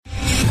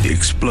The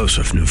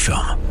explosive new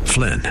film,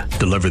 Flynn,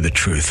 deliver the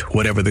truth,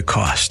 whatever the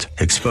cost,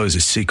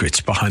 exposes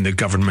secrets behind the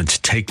government's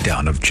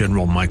takedown of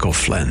General Michael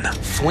Flynn.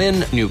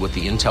 Flynn knew what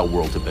the intel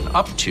world had been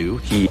up to.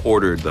 He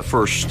ordered the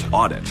first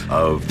audit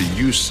of the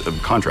use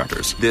of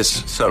contractors.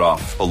 This set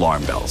off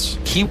alarm bells.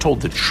 He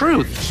told the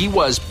truth. He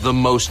was the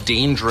most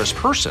dangerous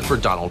person for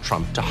Donald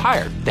Trump to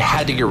hire. They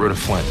had to get rid of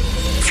Flynn.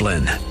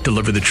 Flynn,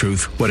 deliver the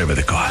truth, whatever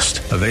the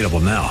cost. Available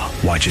now.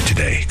 Watch it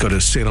today. Go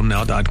to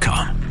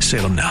salemnow.com.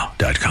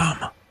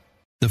 salemnow.com.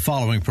 The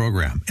following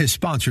program is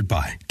sponsored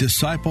by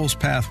Disciples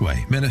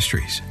Pathway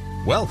Ministries.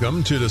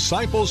 Welcome to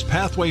Disciples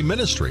Pathway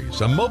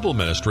Ministries, a mobile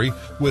ministry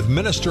with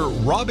Minister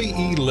Robbie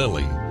E.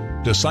 Lilly.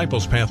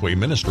 Disciples Pathway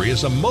Ministry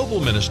is a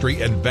mobile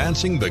ministry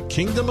advancing the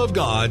kingdom of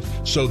God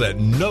so that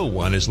no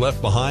one is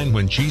left behind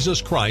when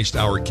Jesus Christ,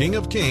 our King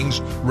of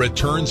Kings,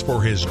 returns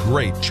for his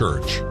great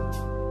church.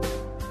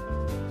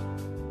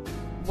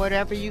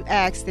 Whatever you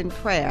ask in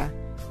prayer,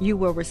 you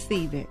will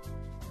receive it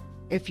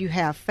if you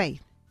have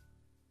faith.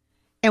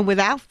 And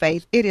without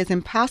faith, it is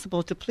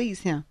impossible to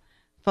please him.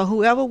 For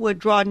whoever would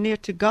draw near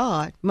to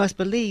God must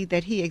believe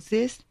that he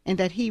exists and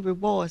that he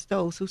rewards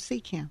those who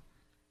seek him.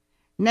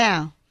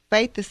 Now,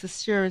 faith is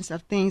assurance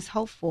of things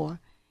hoped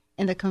for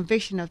and the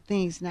conviction of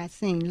things not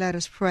seen. Let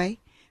us pray.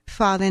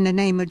 Father, in the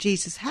name of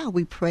Jesus, how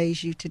we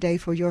praise you today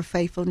for your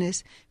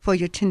faithfulness, for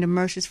your tender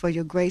mercies, for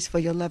your grace, for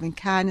your loving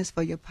kindness,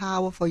 for your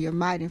power, for your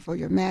might, and for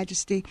your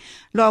majesty.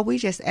 Lord, we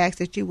just ask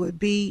that you would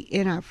be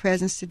in our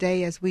presence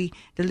today as we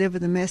deliver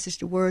the message,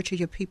 the word to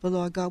your people,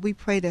 Lord God. We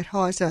pray that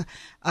hearts are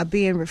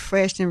being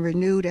refreshed and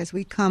renewed as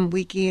we come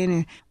week in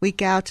and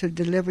week out to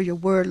deliver your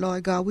word,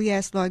 Lord God. We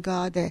ask, Lord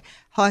God, that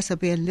hearts are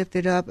being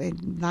lifted up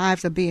and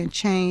lives are being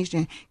changed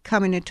and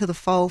coming into the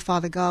fold,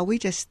 Father God. We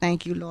just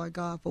thank you, Lord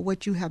God, for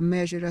what you have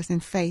measured us in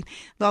faith.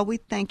 Lord, we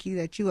thank you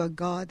that you are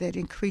God that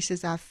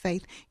increases our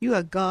faith. You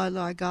are God,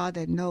 Lord God,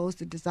 that knows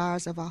the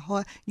desires of our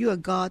heart. You are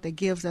God that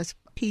gives us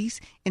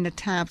peace in the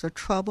times of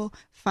trouble,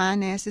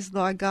 finances,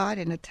 Lord God,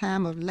 in the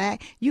time of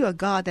lack. You are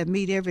God that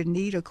meet every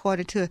need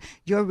according to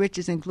your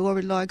riches and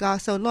glory, Lord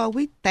God. So, Lord,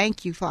 we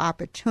thank you for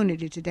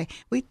opportunity today.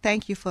 We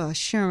thank you for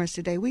assurance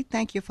today. We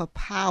thank you for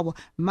power,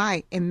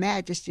 might, and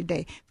majesty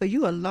today. For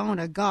you alone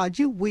are God.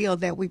 You will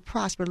that we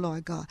prosper,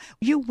 Lord God.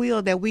 You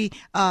will that we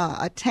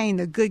attain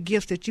the good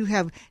gifts that you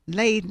have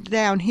laid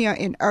down here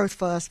in earth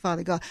for us,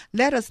 Father God.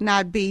 Let us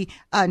not be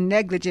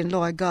negligent,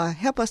 Lord God.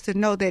 Help us to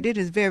know that it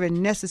is very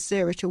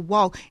necessary to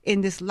walk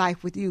in this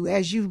life with you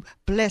as you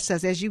bless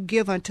us, as you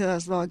give unto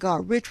us, Lord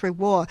God, rich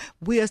reward,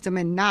 wisdom,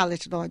 and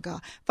knowledge, Lord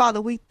God. Father,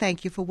 we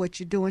thank you for what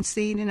you're doing,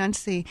 seen and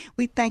unseen.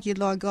 We thank you,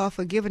 Lord God,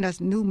 for giving us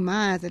new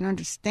minds and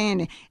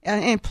understanding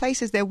in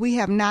places that we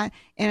have not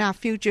in our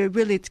future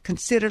really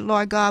considered,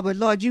 Lord God. But,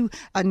 Lord, you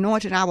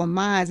anointed our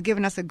minds,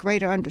 giving us a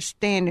greater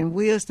understanding,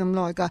 wisdom,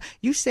 Lord God.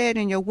 You said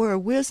in your word,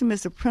 wisdom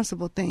is the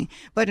principal thing.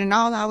 But in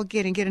all our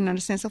getting an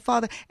understanding. So,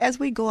 Father, as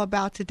we go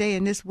about today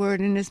in this word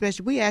and in this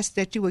message, we ask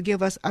that you would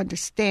give us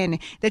understanding,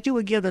 that you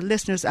would give the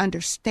listeners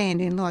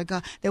understanding, Lord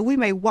God, that we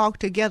may walk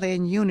together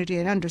in unity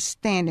and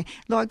understanding.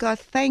 Lord God,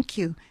 thank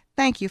you.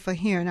 Thank you for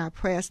hearing our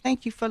prayers.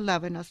 Thank you for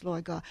loving us,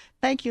 Lord God.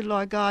 Thank you,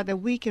 Lord God, that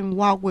we can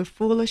walk with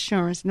full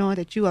assurance, knowing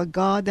that you are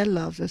God that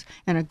loves us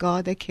and a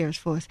God that cares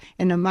for us.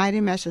 In the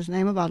mighty matchless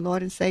name of our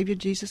Lord and Savior,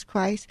 Jesus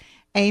Christ,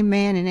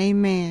 amen and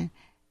amen.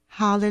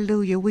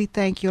 Hallelujah. We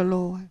thank you,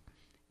 Lord.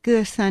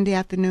 Good Sunday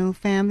afternoon,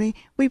 family.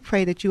 We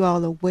pray that you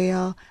all are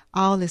well.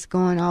 All is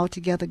going all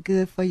together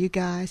good for you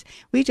guys.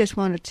 We just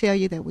want to tell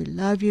you that we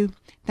love you.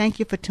 Thank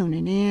you for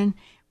tuning in.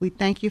 We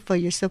thank you for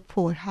your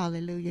support.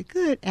 Hallelujah.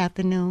 Good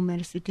afternoon,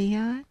 Minister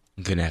Dion.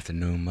 Good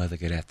afternoon, Mother.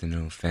 Good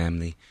afternoon,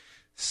 family.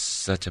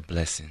 Such a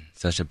blessing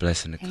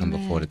to come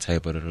before the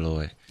table of the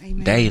Lord.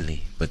 Amen.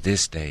 Daily, but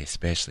this day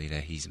especially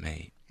that he's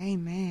made.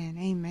 Amen.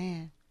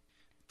 Amen.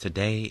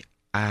 Today,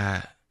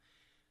 I'm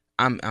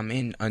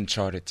in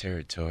uncharted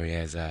territory,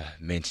 as I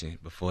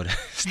mentioned before the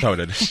start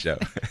of the show.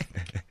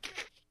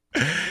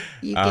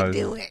 You can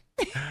do it.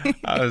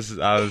 I was,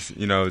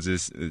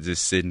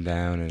 just sitting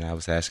down, and I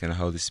was asking the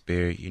Holy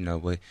Spirit,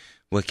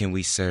 what can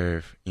we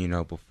serve,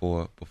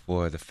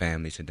 before the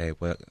family today?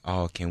 What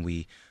all can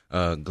we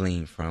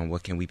glean from?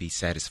 What can we be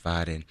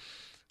satisfied in?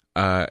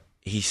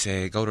 He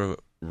said, go to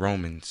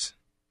Romans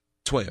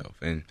 12,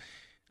 and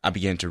I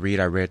began to read.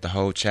 I read the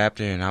whole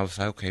chapter, and I was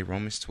like, okay,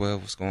 Romans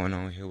 12, what's going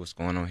on here? What's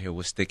going on here?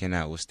 What's sticking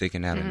out?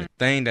 Mm-hmm. And the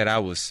thing that I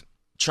was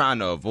trying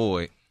to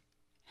avoid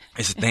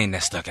is the thing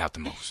that stuck out the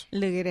most.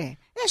 Look at that.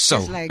 That's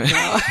just like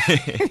God.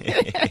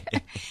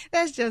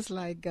 That's just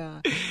like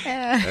God.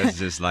 That's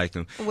just like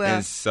him. Well,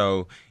 and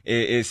so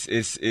it's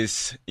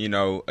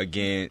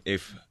again,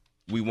 if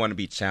we want to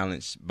be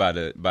challenged by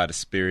the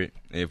Spirit,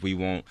 if we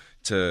want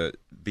to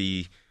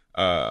be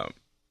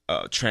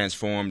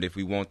transformed, if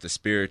we want the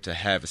Spirit to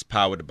have its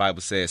power, the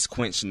Bible says,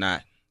 quench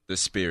not the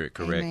Spirit,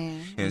 correct?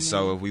 Amen. And Amen.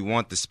 so if we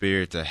want the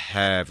Spirit to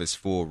have its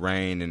full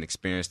reign and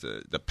experience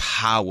the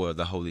power of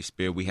the Holy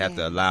Spirit, we have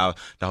to allow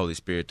the Holy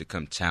Spirit to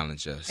come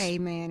challenge us.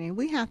 Amen. And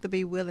we have to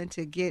be willing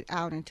to get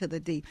out into the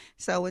deep.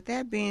 So with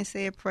that being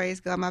said, praise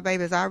God. My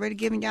baby has already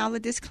given y'all a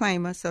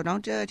disclaimer, so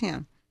don't judge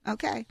him.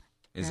 Okay?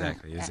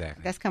 Exactly.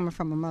 That's coming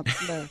from a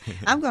mother's love.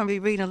 I'm going to be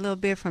reading a little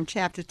bit from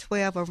chapter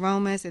 12 of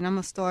Romans, and I'm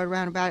going to start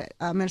around about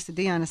Minister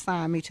Dion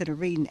assigned me to the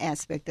reading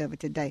aspect of it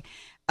today.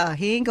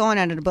 He ain't going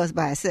under the bus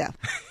by himself.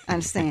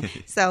 Understand?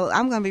 So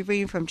I'm going to be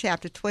reading from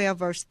chapter 12,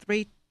 verse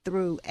 3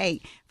 through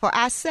 8. For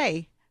I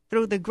say,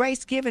 through the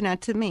grace given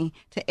unto me,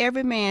 to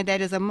every man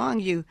that is among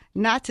you,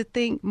 not to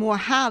think more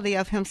highly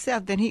of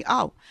himself than he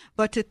ought,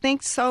 but to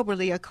think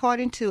soberly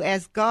according to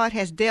as God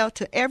has dealt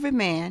to every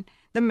man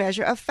the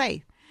measure of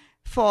faith.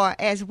 For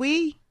as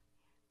we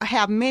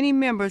have many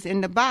members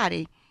in the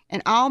body,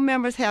 and all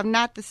members have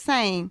not the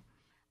same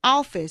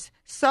office,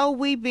 so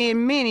we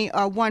being many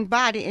are one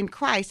body in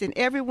Christ, and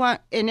every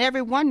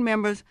one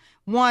members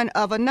one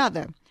of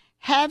another.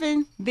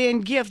 Having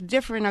then gifts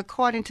differing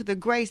according to the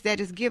grace that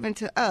is given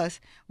to us,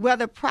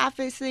 whether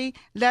prophecy,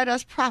 let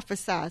us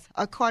prophesy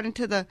according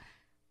to the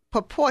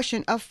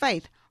proportion of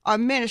faith, or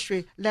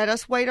ministry, let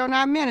us wait on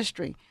our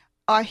ministry,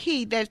 or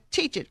he that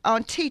teacheth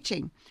on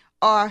teaching,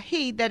 or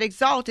he that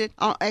exalteth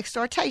on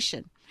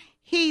exhortation.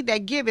 He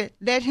that giveth,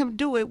 let him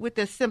do it with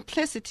the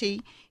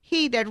simplicity.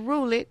 He that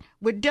ruleth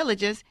with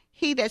diligence.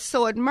 He that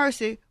soweth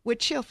mercy with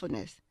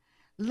cheerfulness.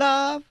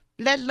 Let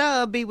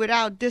love be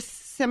without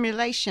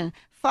dissimulation.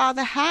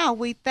 Father, how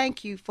we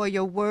thank you for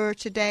your word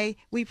today.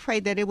 We pray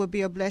that it will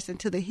be a blessing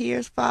to the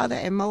hearers, Father,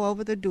 and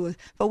moreover the doers.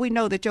 For we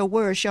know that your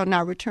word shall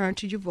not return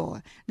to you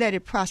void. Let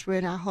it prosper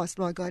in our hearts,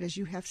 Lord God, as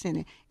you have sent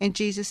it. In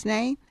Jesus'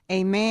 name,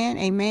 amen,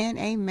 amen,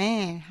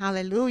 amen.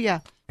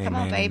 Hallelujah. Amen,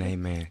 come on, baby.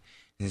 Amen.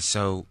 And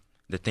so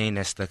the thing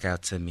that stuck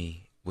out to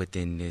me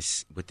within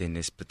this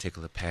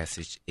particular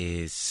passage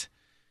is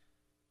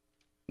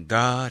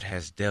God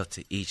has dealt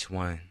to each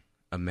one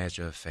a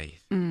measure of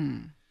faith.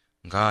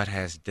 God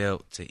has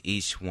dealt to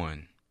each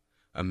one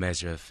a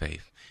measure of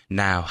faith.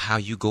 Now, how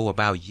you go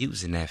about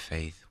using that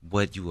faith,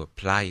 what you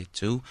apply it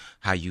to,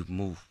 how you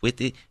move with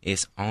it,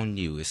 it's on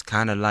you. It's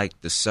kind of like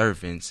the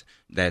servants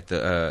that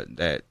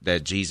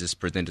that Jesus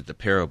presented the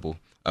parable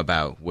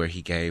about, where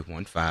he gave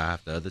 1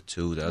 5, the other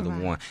 2, the other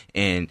 1,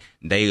 and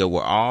they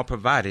were all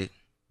provided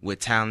with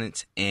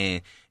talents,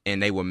 and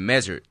they were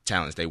measured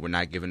talents. They were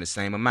not given the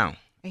same amount.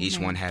 Amen. Each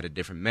one had a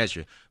different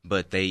measure,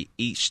 but they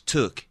each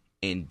took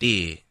and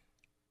did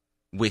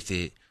with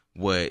it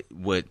what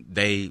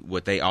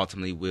they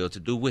ultimately will to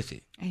do with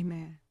it.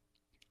 Amen.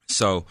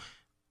 So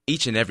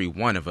each and every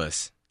one of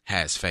us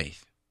has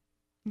faith.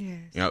 Yes.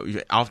 You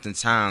know,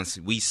 oftentimes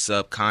we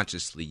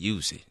subconsciously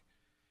use it.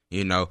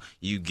 You know,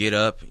 you get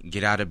up,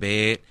 get out of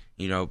bed,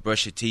 you know,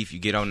 brush your teeth, you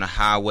get on the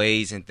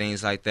highways and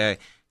things like that.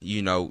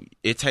 You know,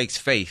 it takes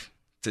faith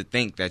to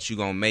think that you're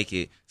going to make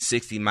it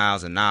 60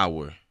 miles an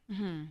hour,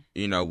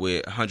 you know,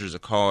 with hundreds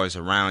of cars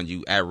around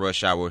you at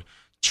rush hour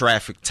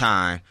traffic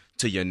time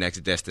to your next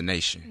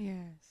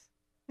destination.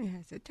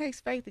 Yes. It takes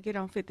faith to get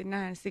on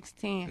 59 and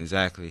 610.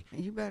 Exactly.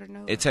 And you better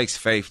know it takes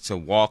faith to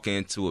walk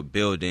into a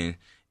building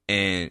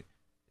and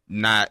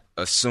not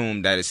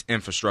assume that its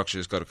infrastructure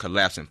is going to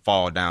collapse and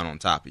fall down on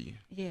top of you.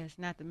 Yes,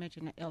 not to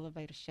mention the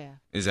elevator shaft.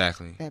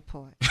 Exactly. That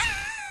part.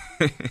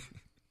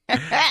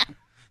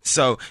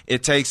 So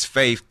it takes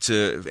faith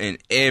in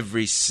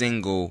every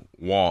single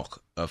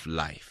walk of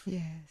life.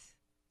 Yes.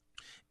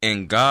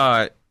 And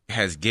God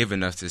has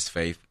given us this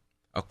faith,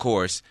 of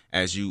course,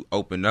 as you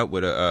open up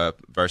with a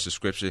verse of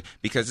scripture,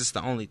 because it's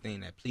the only thing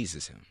that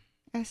pleases him.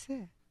 That's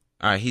it.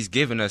 All right, he's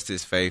given us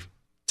this faith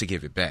to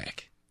give it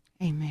back.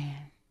 Amen.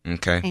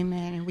 Okay.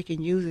 Amen. And we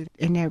can use it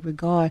in that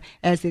regard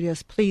as it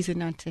is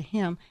pleasing unto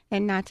him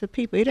and not to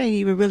people. It ain't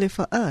even really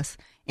for us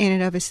in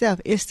and of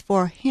itself. It's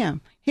for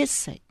him, his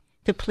sake,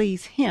 to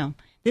please him.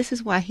 This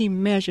is why he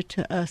measured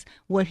to us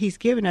what he's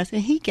given us,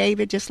 and he gave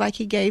it just like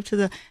he gave to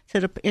the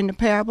in the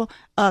parable,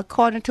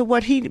 according to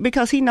what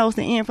because he knows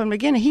the end from the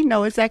beginning. He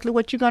knows exactly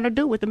what you're going to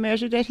do with the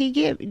measure that he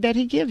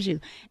gives you.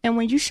 And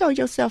when you show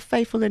yourself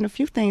faithful in a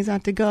few things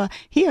unto God,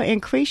 he'll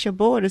increase your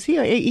borders.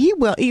 He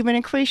will even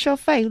increase your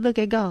faith. Look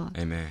at God.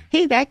 Amen.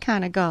 He's that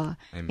kind of God.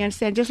 Amen. You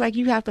understand? Just like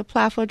you have to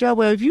apply for a job.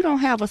 Well, if you don't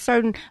have a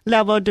certain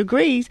level of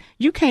degrees,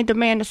 you can't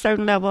demand a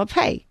certain level of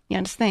pay. You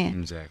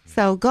understand? Exactly.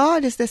 So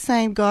God is the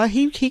same God.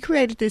 He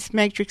created this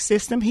matrix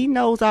system. He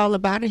knows all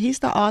about it. He's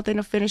the author and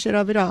the finisher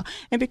of it all.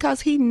 And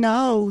because he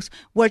knows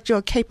what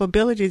your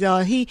capabilities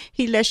are, he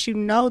lets you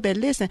know that,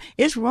 listen,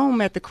 it's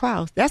room at the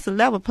cross. That's a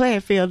level playing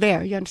field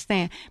there. You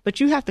understand? But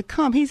you have to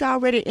come. He's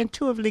already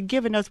intuitively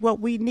given us what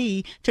we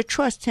need to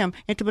trust him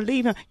and to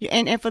believe him.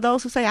 And for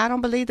those who say, I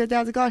don't believe that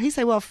there's a God, he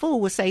say, well, a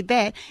fool would say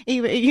that,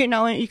 even, you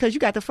know, because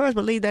you got to first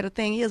believe that a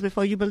thing is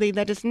before you believe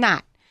that it's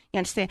not. You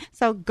understand?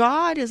 So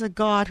God is a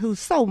God who's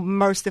so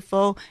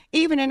merciful,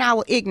 even in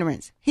our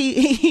ignorance.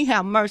 He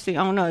have mercy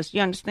on us,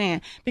 you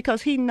understand?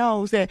 Because he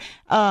knows that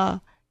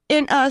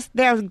in us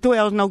there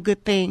dwells no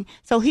good thing.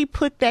 So he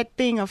put that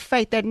thing of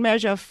faith, that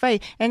measure of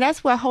faith. And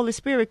that's where Holy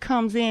Spirit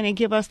comes in and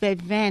give us that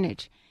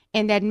advantage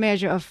and that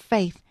measure of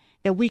faith,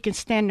 that we can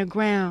stand the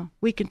ground,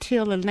 we can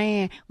till the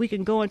land, we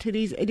can go into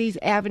these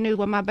avenues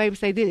where my baby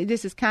say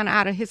this is kind of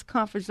out of his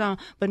comfort zone,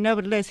 but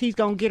nevertheless he's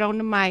gonna get on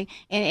the mic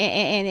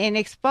and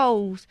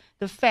expose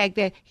the fact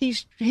that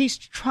he's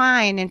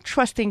trying and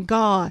trusting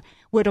God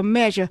with a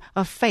measure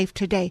of faith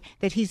today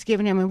that he's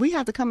given him. And we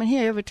have to come in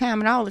here every time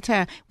and all the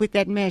time with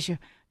that measure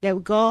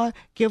that God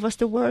give us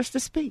the words to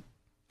speak.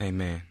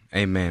 Amen.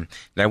 Amen.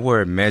 That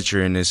word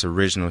measure in this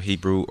original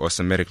Hebrew or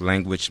Semitic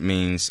language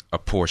means a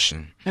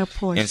portion. A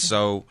portion. And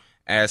so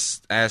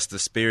as the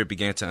Spirit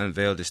began to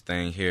unveil this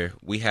thing here,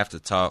 we have to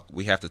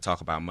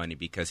talk about money,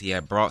 because he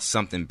had brought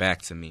something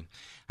back to me.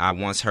 I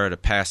once heard a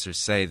pastor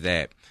say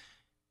that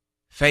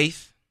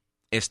faith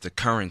is the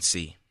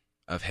currency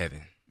of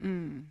heaven.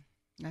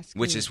 That's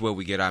which good. is where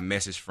we get our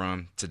message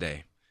from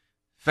today.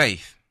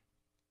 Faith,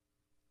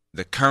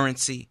 the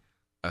currency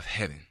of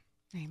heaven.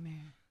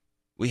 Amen.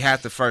 We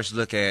have to first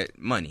look at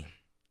money,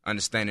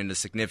 understanding the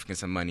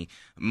significance of money.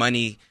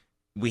 Money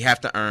we have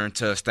to earn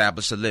to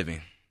establish a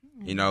living.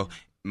 You know,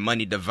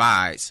 money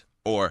divides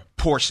or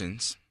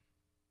portions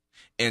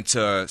into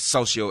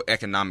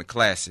socioeconomic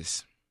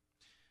classes.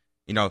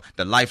 You know,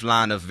 the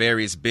lifeline of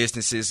various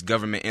businesses,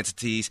 government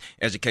entities,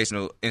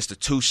 educational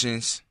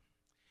institutions.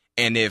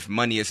 And if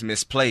money is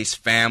misplaced,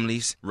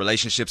 families,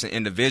 relationships, and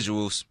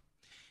individuals,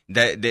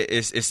 that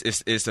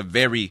it's a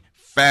very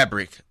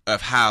fabric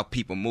of how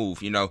people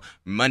move. You know,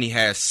 money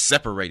has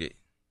separated,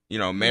 you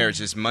know,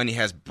 marriages. Money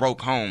has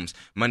broke homes.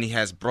 Money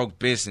has broke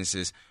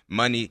businesses.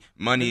 Money,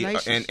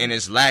 and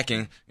it's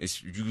lacking.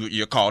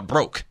 You're called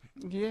broke.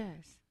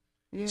 Yes.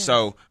 Yes.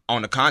 So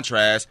on the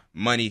contrast,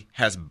 money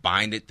has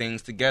binded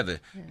things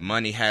together. Yeah.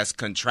 Money has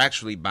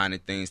contractually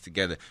binded things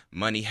together.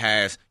 Money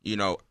has, you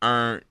know,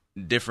 earned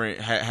different,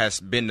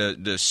 has been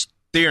the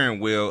steering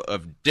wheel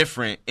of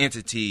different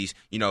entities,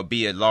 you know,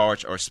 be it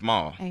large or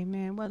small.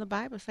 Amen. Well, the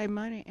Bible say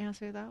money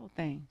answers all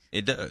things.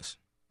 It does.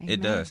 Amen.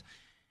 It does.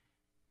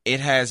 It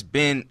has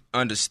been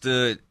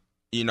understood,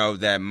 you know,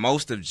 that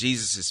most of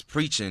Jesus's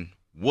preaching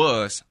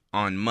was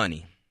on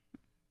money.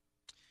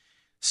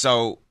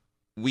 So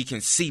we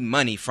can see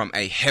money from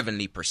a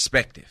heavenly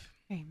perspective.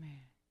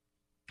 Amen.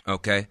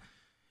 Okay.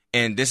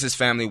 And this is,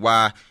 family,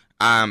 why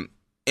I'm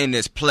in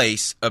this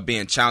place of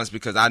being challenged,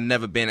 because I've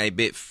never been a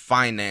bit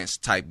finance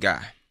type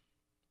guy.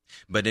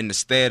 But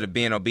instead of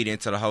being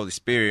obedient to the Holy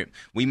Spirit,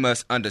 we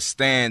must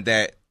understand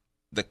that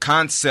the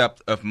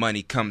concept of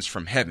money comes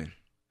from heaven,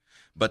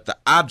 but the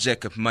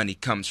object of money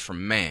comes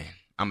from man.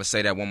 I'm going to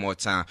say that one more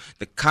time.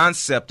 The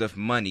concept of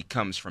money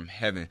comes from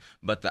heaven,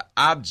 but the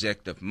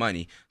object of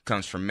money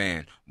comes from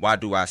man. Why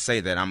do I say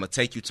that? I'm going to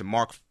take you to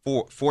Mark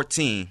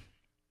 14,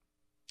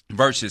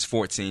 verses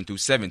 14 through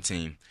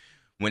 17.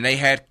 When they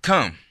had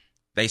come,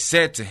 they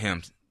said to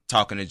him,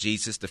 talking to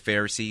Jesus, the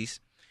Pharisees,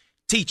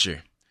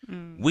 "Teacher,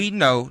 we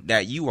know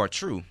that you are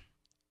true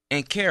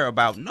and care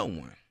about no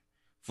one,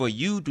 for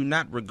you do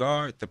not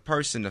regard the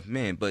person of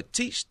men, but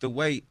teach the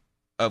way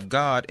of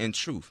God in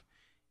truth.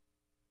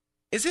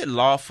 Is it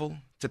lawful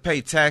to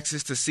pay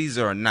taxes to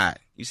Caesar or not?"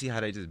 You see how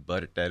they just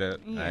buttered that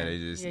up?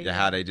 Yeah.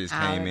 How they just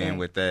came in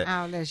with that.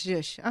 Oh, that's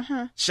just,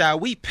 "Shall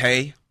we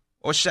pay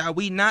or shall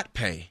we not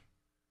pay?"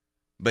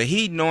 But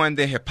he, knowing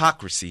their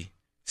hypocrisy,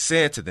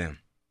 said to them,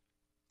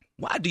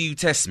 "Why do you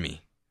test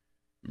me?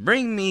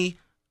 Bring me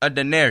a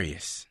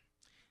denarius,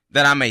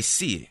 that I may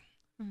see it."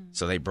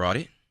 So they brought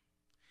it.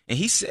 And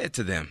he said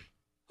to them,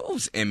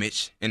 "Whose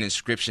image and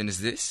inscription is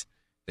this?"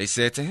 They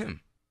said to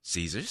him,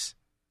 "Caesar's."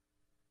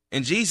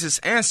 And Jesus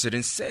answered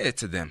and said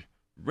to them,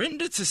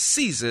 "Render to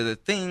Caesar the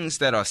things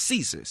that are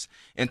Caesar's,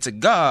 and to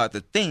God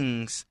the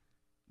things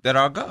that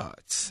are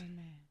God's."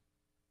 Amen.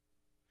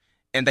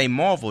 And they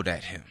marveled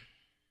at him.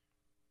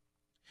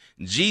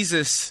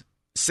 Jesus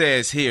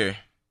says here,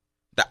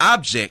 the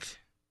object,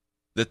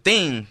 the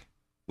thing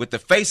with the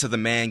face of the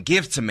man,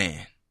 give to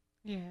man.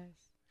 Yes.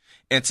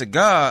 And to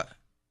God,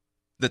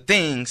 the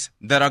things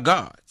that are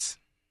God's.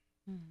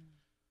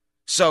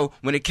 So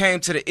when it came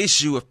to the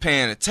issue of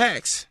paying a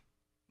tax,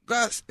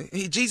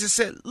 Jesus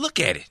said, look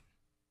at it.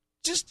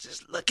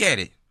 Just look at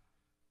it.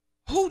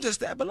 Who does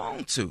that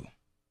belong to?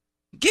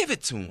 Give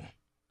it to him.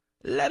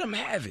 Let him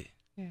have it.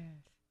 Yes.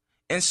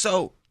 And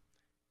so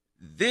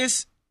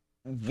this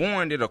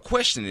warranted a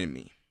question in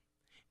me.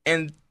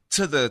 And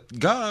to the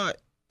God,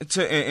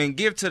 and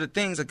give to the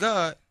things of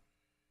God,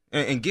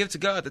 and give to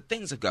God the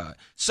things of God.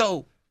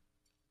 So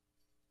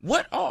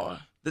what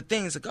are the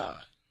things of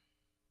God?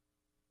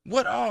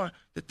 What are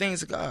the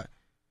things of God?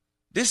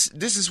 This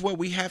is what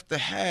we have to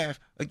have,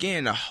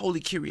 again, a holy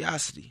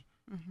curiosity.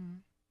 Mm-hmm.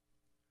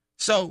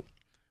 So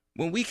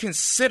when we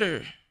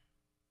consider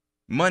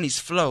money's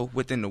flow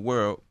within the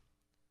world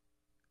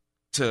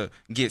to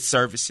get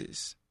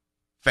services,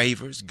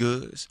 favors,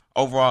 goods,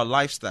 overall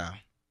lifestyle,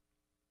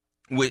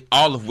 with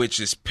all of which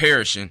is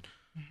perishing,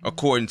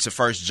 according to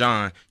 1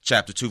 John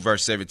chapter 2,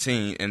 verse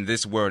 17, and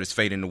this world is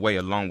fading away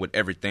along with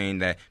everything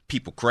that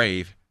people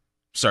crave,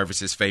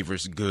 services,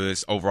 favors,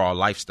 goods, overall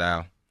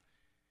lifestyle.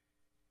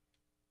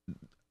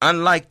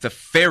 Unlike the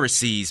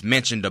Pharisees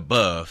mentioned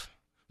above,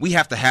 we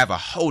have to have a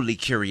holy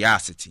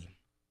curiosity.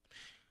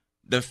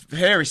 The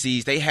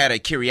Pharisees, they had a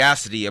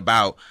curiosity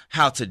about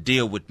how to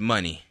deal with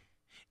money.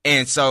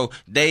 And so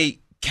they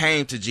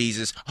came to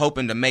Jesus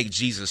hoping to make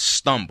Jesus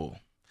stumble.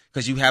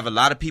 Because you have a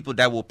lot of people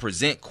that will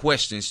present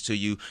questions to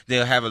you.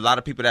 They'll have a lot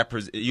of people that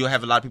you'll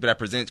have a lot of people that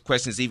present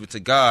questions even to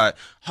God,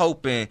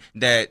 hoping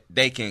that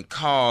they can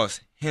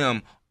cause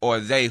him or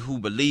they who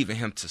believe in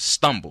him to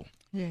stumble.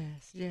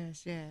 Yes.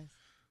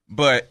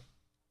 But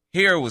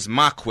here was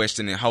my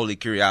question in holy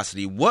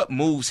curiosity. What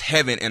moves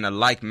heaven in a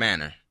like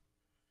manner?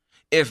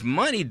 If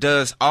money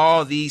does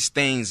all these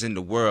things in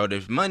the world,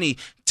 if money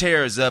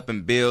tears up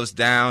and builds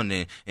down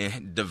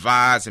and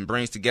divides and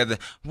brings together,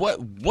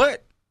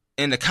 what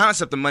in the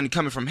concept of money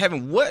coming from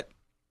heaven, what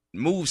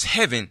moves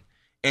heaven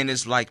in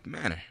this like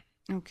manner?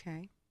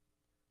 Okay.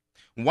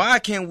 Why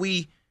can't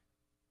we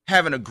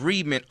have an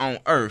agreement on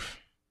earth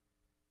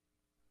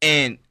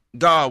and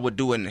God would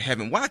do it in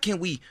heaven? Why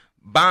can't we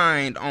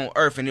bind on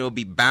earth and it'll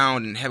be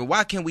bound in heaven?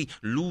 Why can't we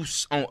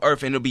loose on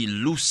earth and it'll be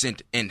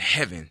loosened in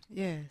heaven?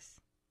 Yes.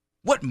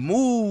 What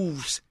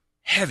moves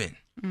heaven?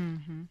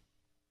 Mm-hmm.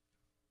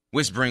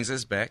 Which brings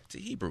us back to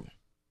Hebrew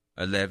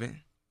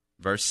 11,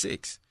 verse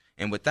 6.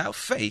 And without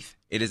faith,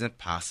 it is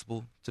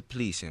impossible to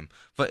please him.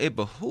 For it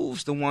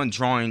behooves the one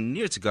drawing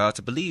near to God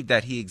to believe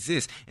that he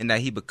exists and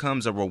that he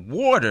becomes a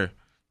rewarder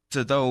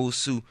to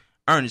those who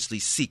earnestly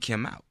seek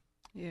him out.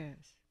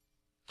 Yes.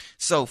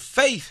 So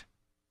faith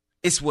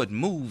is what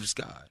moves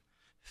God.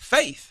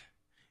 Faith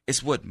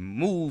is what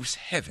moves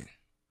heaven.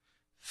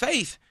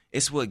 Faith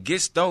is what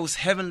gets those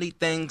heavenly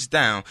things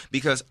down,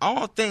 because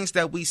all things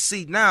that we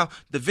see now,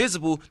 the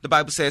visible, the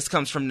Bible says,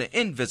 comes from the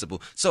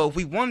invisible. So if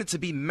we want it to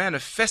be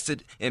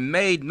manifested and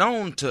made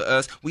known to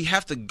us, we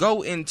have to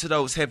go into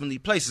those heavenly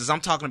places.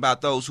 I'm talking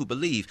about those who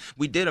believe.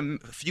 We did a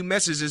few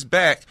messages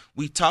back.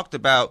 We talked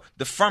about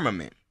the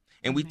firmament,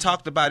 and we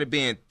talked about it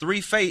being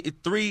three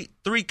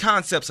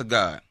concepts of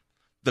God: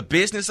 the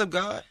business of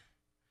God,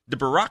 the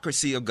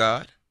bureaucracy of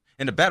God,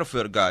 and the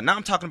battlefield of God. Now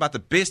I'm talking about the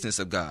business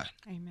of God.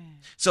 Amen.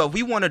 So if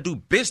we want to do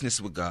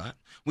business with God,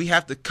 we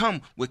have to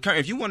come with current.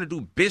 If you want to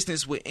do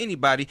business with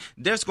anybody,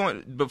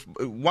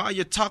 while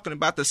you're talking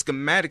about the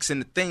schematics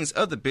and the things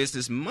of the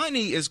business,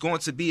 money is going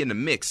to be in the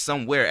mix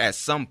somewhere at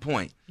some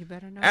point. You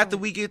better know. After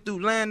we get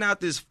through laying out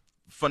this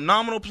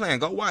phenomenal plan,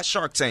 go watch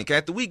Shark Tank.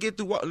 After we get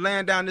through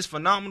laying down this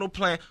phenomenal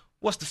plan,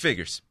 what's the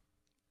figures?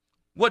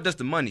 What does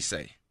the money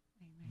say?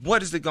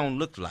 What is it going to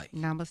look like?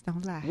 Numbers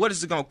don't lie. What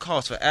is it going to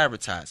cost for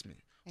advertisement?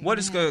 Amen. What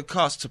is it going to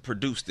cost to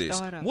produce this?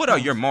 Startup What are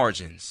costs. your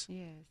margins?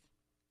 Yes.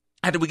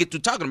 After we get through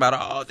talking about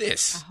all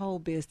this. A whole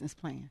business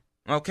plan.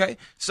 Okay?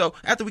 So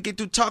after we get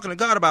through talking to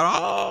God about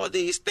all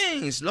these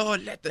things,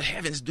 Lord, let the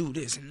heavens do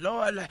this. And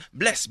Lord,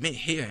 bless me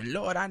here. And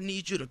Lord, I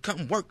need you to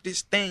come work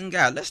this thing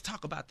out. Let's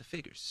talk about the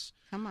figures.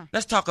 Come on.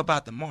 Let's talk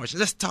about the margin.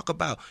 Let's talk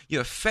about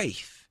your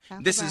faith.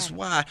 This is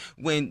why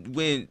when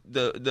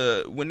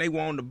they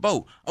were on the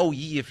boat, oh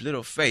ye of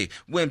little faith.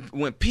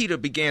 When Peter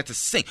began to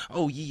sink,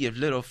 oh ye of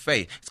little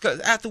faith. It's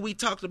because after we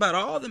talked about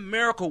all the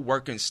miracle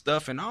working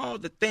stuff and all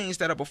the things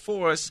that are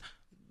before us,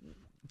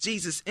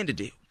 Jesus ended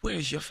it.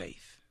 Where's your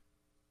faith?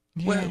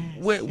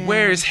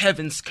 Where is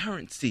heaven's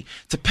currency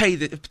to pay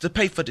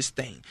for this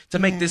thing, to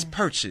make this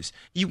purchase?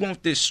 You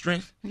want this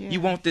strength?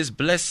 You want this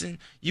blessing?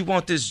 You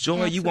want this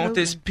joy? Absolutely. You want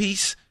this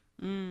peace?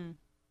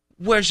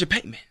 Where's your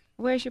payment?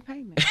 Where's your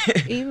payment?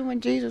 Even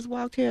when Jesus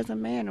walked here as a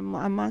man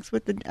amongst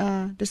with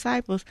the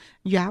disciples,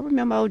 y'all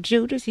remember old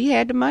Judas? He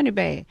had the money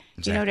bag.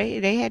 Exactly. You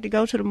know, they had to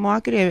go to the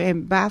market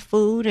and buy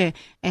food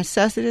and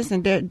sustenance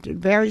and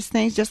various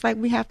things, just like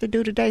we have to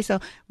do today. So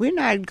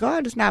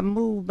God is not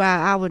moved by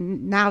our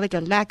knowledge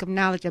or lack of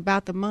knowledge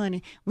about the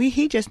money.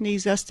 He just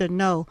needs us to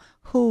know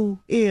who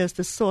is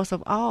the source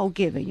of all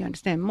giving. You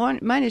understand?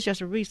 Money is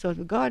just a resource,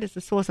 but God is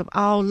the source of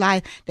all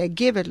life that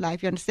giveth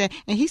life. You understand?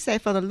 And he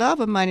said, for the love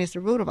of money is the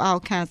root of all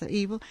kinds of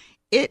evil.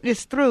 It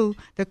is through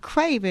the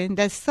craving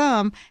that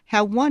some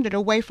have wandered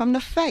away from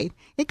the faith.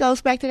 It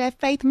goes back to that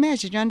faith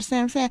measure. You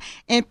understand what I'm saying?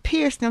 And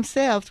pierced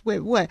themselves with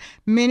what?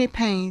 Many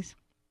pains.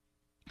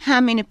 How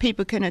many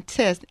people can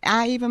attest?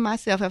 I even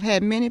myself have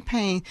had many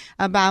pains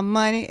about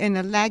money and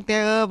the lack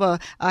thereof, or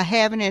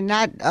having it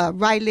not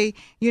rightly,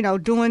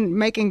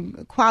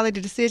 making quality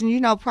decisions.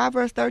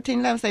 Proverbs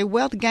 13:11 say,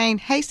 wealth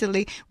gained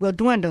hastily will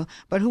dwindle,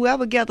 but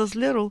whoever gathers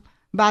little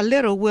by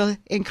little will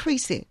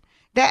increase it.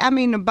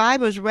 The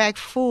Bible is rack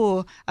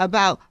full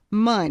about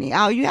money.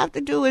 All you have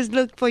to do is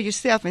look for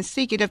yourself and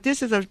seek it. If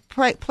this is a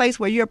place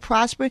where you're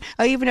prospering,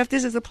 or even if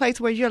this is a place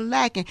where you're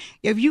lacking,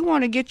 if you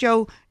want to get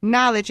your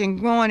knowledge and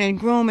growing and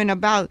grooming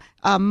about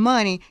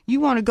money, you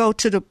want to go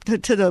to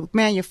the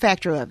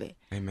manufacturer of it.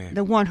 Amen.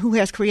 The one who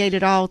has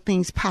created all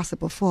things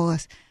possible for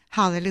us.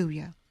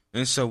 Hallelujah.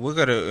 And so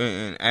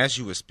and as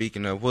you were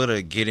speaking of, we're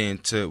gonna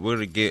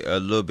get a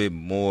little bit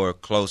more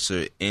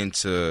closer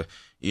into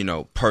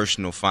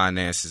personal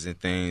finances and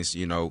things,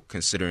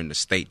 considering the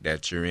state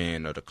that you're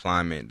in or the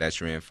climate that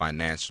you're in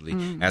financially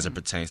as it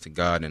pertains to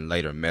God in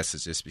later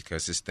messages,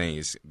 because this thing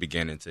is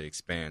beginning to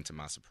expand to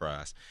my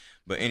surprise.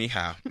 But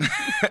anyhow,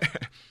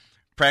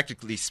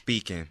 practically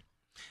speaking,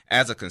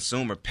 as a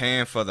consumer,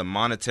 paying for the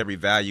monetary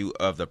value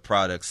of the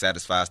product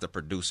satisfies the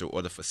producer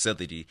or the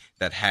facility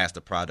that has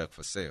the product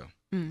for sale.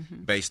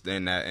 based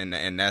in that,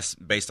 and that's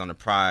based on the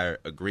prior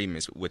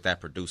agreements with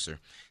that producer.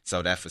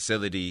 So that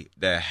facility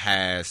that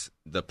has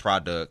the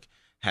product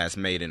has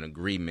made an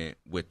agreement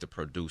with the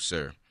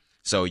producer.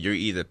 So you're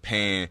either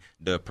paying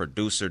the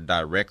producer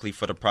directly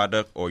for the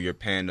product, or you're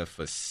paying the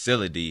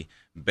facility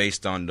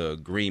based on the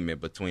agreement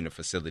between the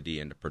facility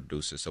and the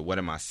producer. So what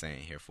am I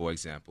saying here? For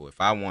example, if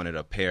I wanted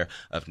a pair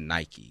of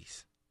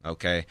Nikes,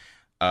 okay,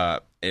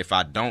 if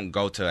I don't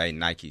go to a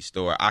Nike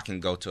store, I can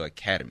go to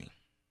Academy,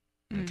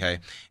 okay?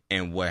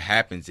 And what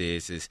happens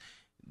is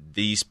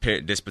this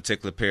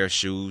particular pair of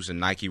shoes, and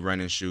Nike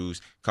running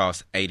shoes,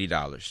 cost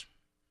 $80.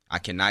 I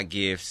cannot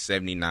give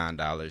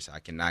 $79. I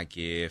cannot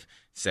give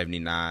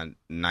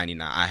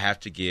 $79.99. I have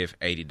to give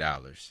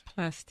 $80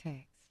 Plus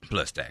tax.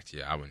 plus tax.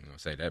 Yeah, I wasn't gonna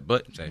say that,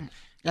 but say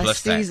That's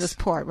plus tax. Caesar's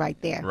part right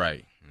there.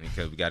 Right,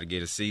 because we got to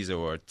get a Caesar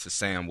or to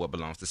Sam what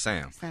belongs to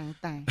Sam. Same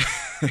thing.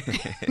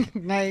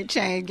 Name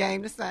change,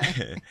 game the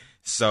same.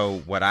 So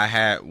what I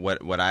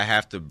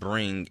have to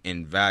bring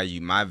in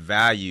value,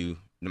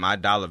 my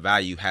dollar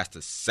value has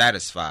to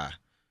satisfy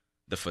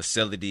the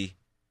facility,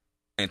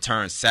 in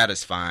turn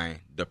satisfying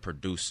the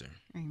producer.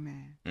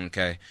 Amen.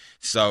 Okay,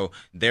 so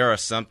there are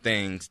some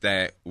things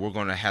that we're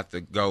going to have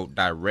to go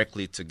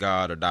directly to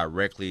God or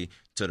directly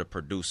to the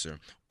producer,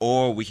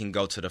 or we can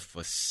go to the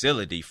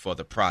facility for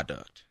the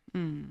product.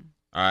 All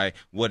right,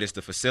 what is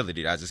the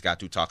facility? I just got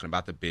through talking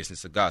about the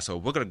business of God. So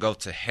we're going to go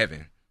to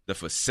heaven, the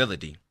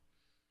facility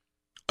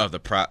of the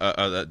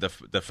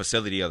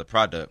facility of the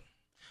product.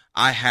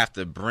 I have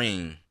to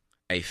bring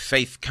a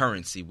faith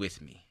currency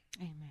with me.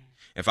 Amen.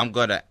 If I'm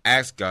going to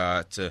ask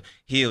God to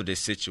heal this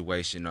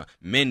situation or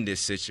mend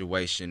this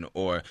situation,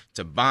 or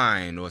to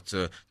bind, or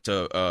to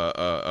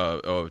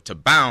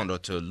bound, or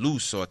to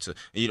loose, or to,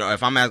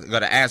 if I'm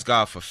going to ask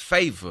God for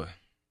favor,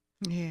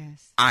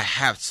 yes, I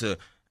have to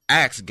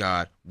ask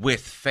God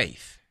with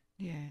faith.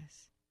 yes.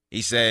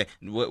 He said,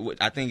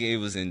 I think it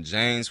was in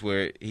James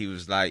where he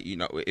was like,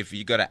 if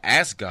you're going to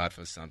ask God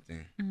for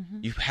something,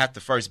 you have to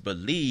first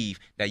believe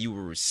that you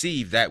will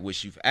receive that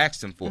which you've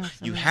asked him for.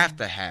 Absolutely. You have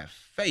to have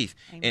faith.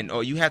 Amen.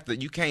 Or you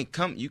can't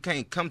come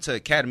to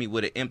Academy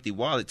with an empty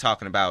wallet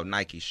talking about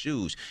Nike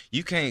shoes.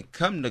 You can't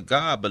come to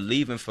God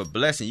believing for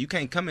blessing. You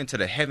can't come into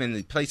the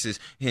heavenly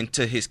places,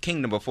 into his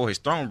kingdom, before his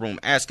throne room,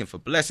 asking for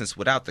blessings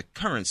without the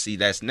currency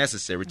that's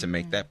necessary to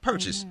make that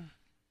purchase.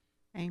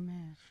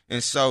 Amen.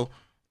 And so,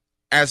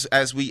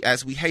 as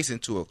we hasten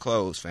to a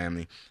close,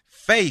 family,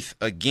 faith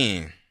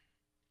again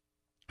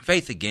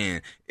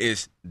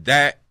is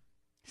that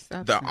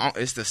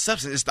it's the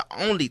substance. It's the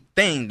only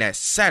thing that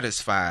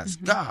satisfies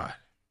God.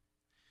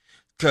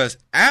 Because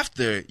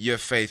after your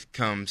faith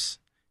comes,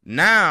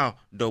 now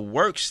the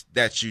works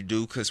that you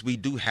do, because we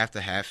do have to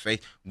have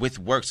faith with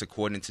works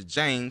according to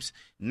James.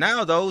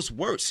 Now those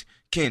works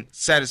can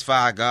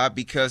satisfy God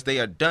because they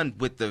are done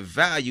with the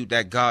value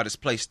that God has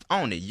placed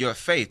on it. Your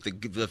faith,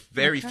 the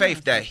very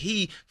faith that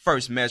he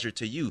first measured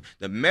to you,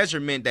 the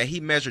measurement that he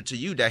measured to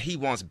you, that he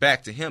wants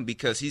back to him,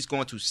 because he's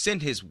going to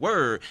send his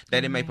word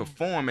that it may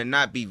perform and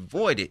not be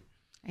voided.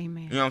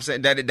 Amen. You know what I'm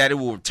saying? That it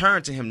will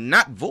return to him,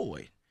 not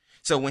void.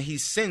 So when he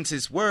sends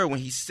his word, when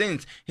he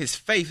sends his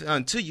faith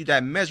unto you,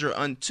 that measure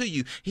unto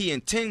you, he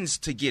intends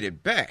to get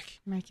it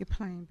back. Make it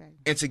plain, baby.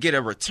 And to get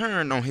a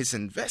return on his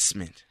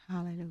investment.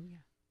 Hallelujah.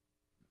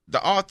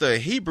 The author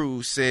of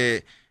Hebrews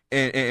said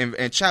in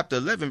chapter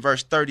 11,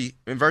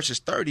 verses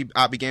 30,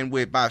 I began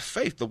with, by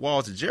faith, the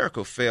walls of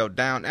Jericho fell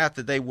down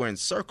after they were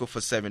encircled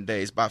for 7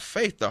 days. By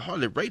faith, the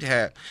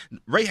harlot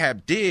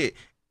Rahab did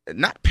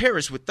not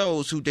perish with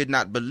those who did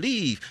not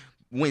believe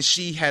when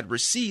she had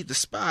received the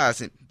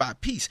spies by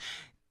peace.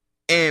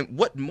 And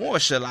what more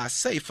shall I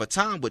say? For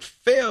time would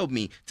fail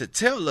me to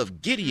tell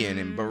of Gideon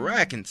and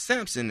Barak and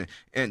Samson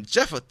and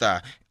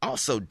Jephthah,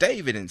 also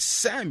David and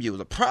Samuel,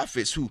 the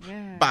prophets who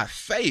by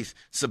faith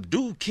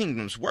subdued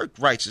kingdoms, worked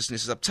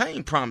righteousness,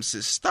 obtained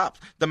promises,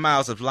 stopped the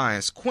mouths of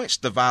lions,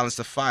 quenched the violence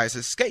of fires,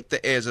 escaped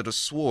the edge of the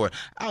sword,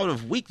 out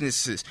of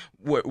weaknesses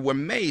were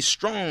made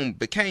strong,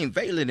 became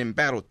valiant in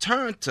battle,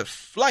 turned to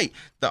flight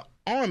the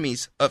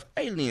armies of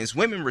aliens.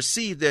 Women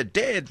received their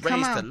dead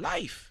raised to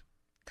life.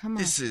 Come on.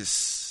 This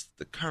is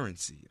the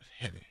currency of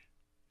heaven.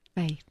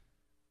 Faith.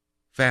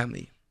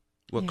 Family,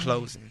 we're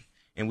closing,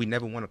 and we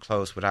never want to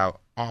close without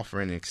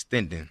offering and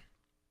extending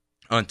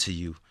unto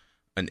you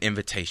an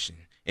invitation.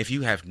 If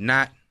you have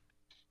not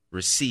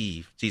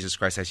received Jesus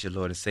Christ as your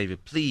Lord and Savior,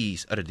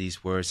 please utter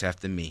these words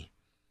after me.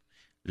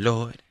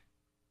 Lord,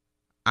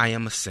 I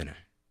am a sinner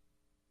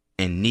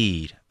in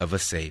need of a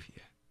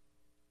Savior.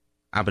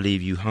 I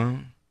believe you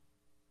hung,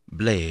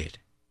 bled,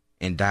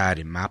 and died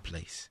in my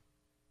place.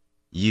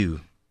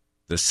 You,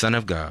 the Son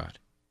of God,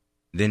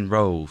 then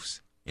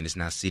rose and is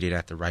now seated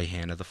at the right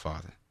hand of the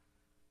Father.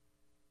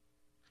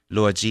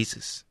 Lord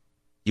Jesus,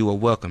 you are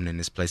welcomed in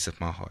this place of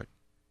my heart.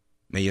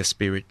 May your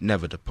spirit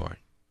never depart.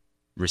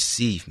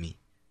 Receive me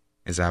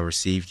as I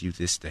received you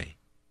this day.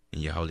 In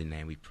your holy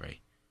name we pray.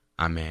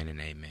 Amen and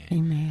amen.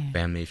 Amen.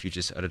 Family, if you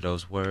just utter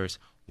those words,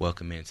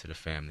 welcome into the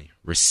family.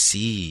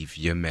 Receive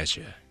your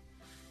measure.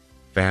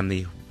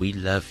 Family, we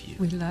love you.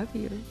 We love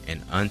you.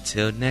 And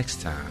until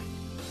next time,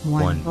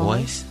 One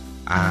voice,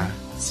 I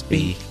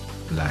speak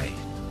life.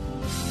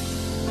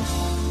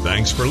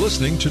 Thanks for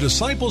listening to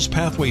Disciples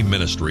Pathway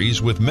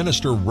Ministries with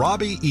Minister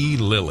Robbie E.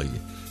 Lilly.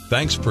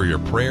 Thanks for your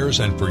prayers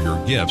and for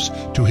your gifts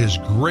to his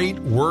great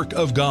work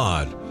of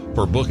God.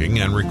 For booking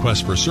and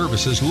requests for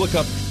services, look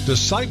up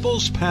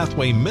Disciples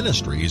Pathway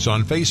Ministries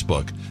on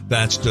Facebook.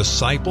 That's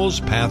Disciples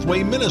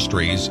Pathway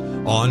Ministries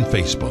on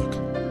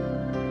Facebook.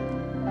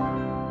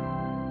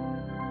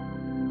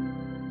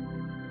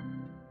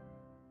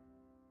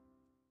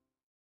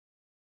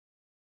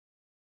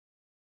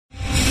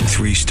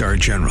 3-star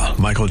General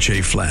Michael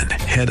J. Flynn,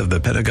 head of the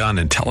Pentagon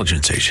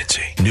Intelligence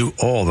Agency, knew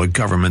all the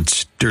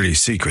government's dirty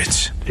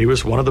secrets. He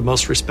was one of the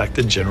most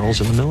respected generals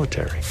in the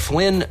military.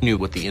 Flynn knew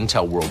what the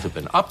intel world had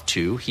been up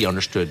to. He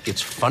understood its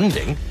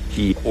funding.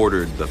 He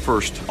ordered the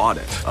first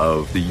audit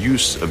of the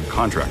use of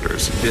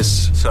contractors.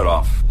 This set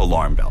off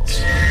alarm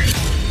bells.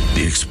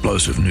 The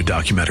explosive new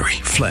documentary,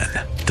 Flynn,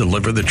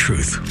 Deliver the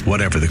Truth,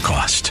 Whatever the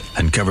Cost,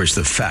 uncovers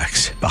the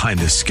facts behind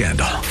this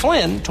scandal.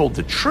 Flynn told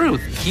the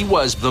truth. He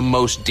was the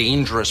most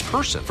dangerous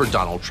person for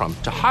Donald Trump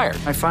to hire.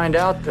 I find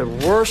out the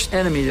worst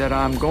enemy that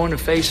I'm going to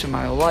face in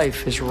my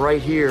life is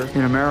right here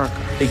in America.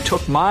 They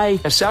took my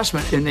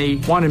assessment and they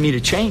wanted me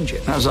to change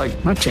it. And I was like,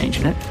 I'm not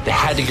changing it. They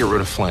had to get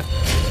rid of Flynn.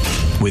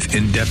 With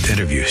in-depth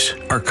interviews,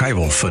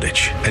 archival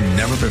footage, and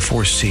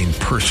never-before-seen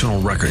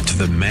personal records of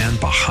the man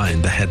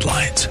behind the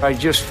headlines. I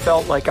just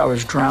felt like I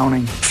was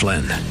drowning.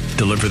 Flynn,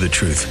 Deliver the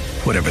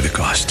Truth, Whatever the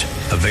Cost.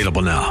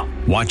 Available now.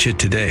 Watch it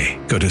today.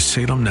 Go to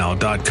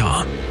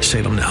salemnow.com.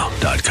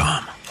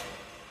 salemnow.com.